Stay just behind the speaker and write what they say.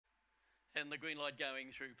And the green light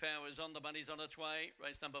going through. Power's on, the money's on its way.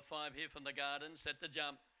 Race number 5 here from the Gardens, set to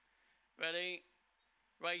jump. Ready?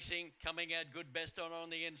 Racing, coming out good, Best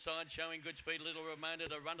on the inside, showing good speed. Little Ramona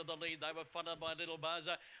to run to the lead. They were followed by Little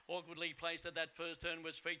Buzzer. Awkwardly placed at that first turn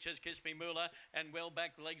was Features, Kiss Me Moolah, and well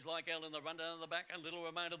back, Legs Like L in the run down the back, and Little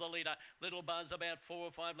Ramona the leader. Little Buzz about 4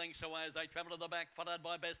 or 5 lengths away as they travel to the back, followed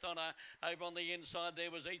by Best Honour. Over on the inside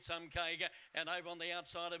there was Eat Some Cake, and over on the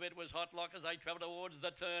outside of it was Hot Lock as they travel towards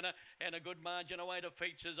the turn, and a good margin away to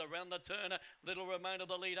Features around the turn. Little Ramona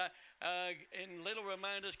the leader, and Little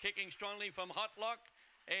Ramona's kicking strongly from Hot Lock.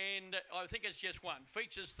 And I think it's just one.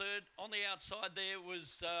 Features third. On the outside there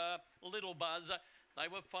was Little Buzz. They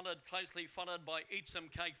were closely followed by Eat Some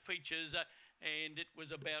Cake, Features, and it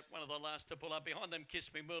was about one of the last to pull up. Behind them,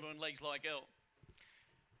 Kiss Me Moolah and Legs Like L.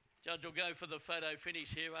 Judge will go for the photo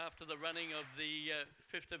finish here after the running of the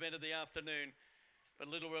 5th event of the afternoon. But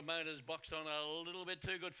Little Ramona's boxed on a little bit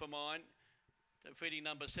too good for mine, defeating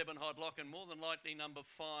number 7, Hot Lock, and more than likely number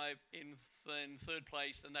 5 in third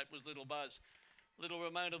place, and that was Little Buzz. Little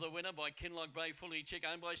Ramona the winner by Kinloch Bay Fully Chick,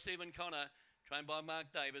 owned by Stephen Connor, trained by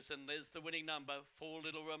Mark Davis, and there's the winning number, 4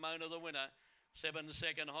 Little Ramona the winner, 7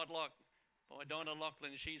 second Hot Lock by Dinah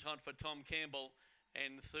Lachlan, she's hot for Tom Campbell,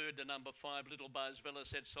 and third to number 5 Little Buzz, Villa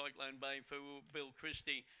said Cyclone Bay for Bill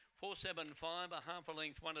Christie. 4.75, a half a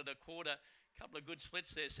length, 1 1/4, couple of good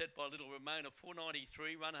splits there set by Little Ramona,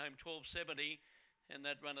 4.93, run home 12.70, and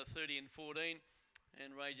that runner 30 and 14,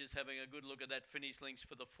 and Rangers having a good look at that finish links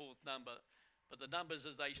for the 4th number. But the numbers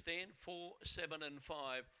as they stand, 4, 7 and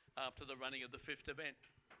 5 after the running of the 5th event.